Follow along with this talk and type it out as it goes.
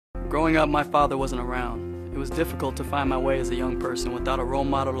Growing up, my father wasn't around. It was difficult to find my way as a young person without a role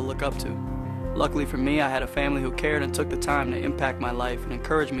model to look up to. Luckily for me, I had a family who cared and took the time to impact my life and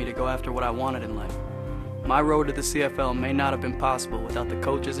encourage me to go after what I wanted in life. My road to the CFL may not have been possible without the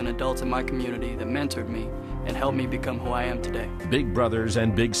coaches and adults in my community that mentored me and helped me become who I am today. Big Brothers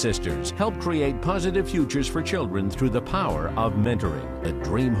and Big Sisters help create positive futures for children through the power of mentoring. The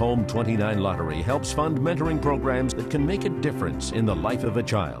Dream Home 29 Lottery helps fund mentoring programs that can make a difference in the life of a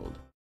child.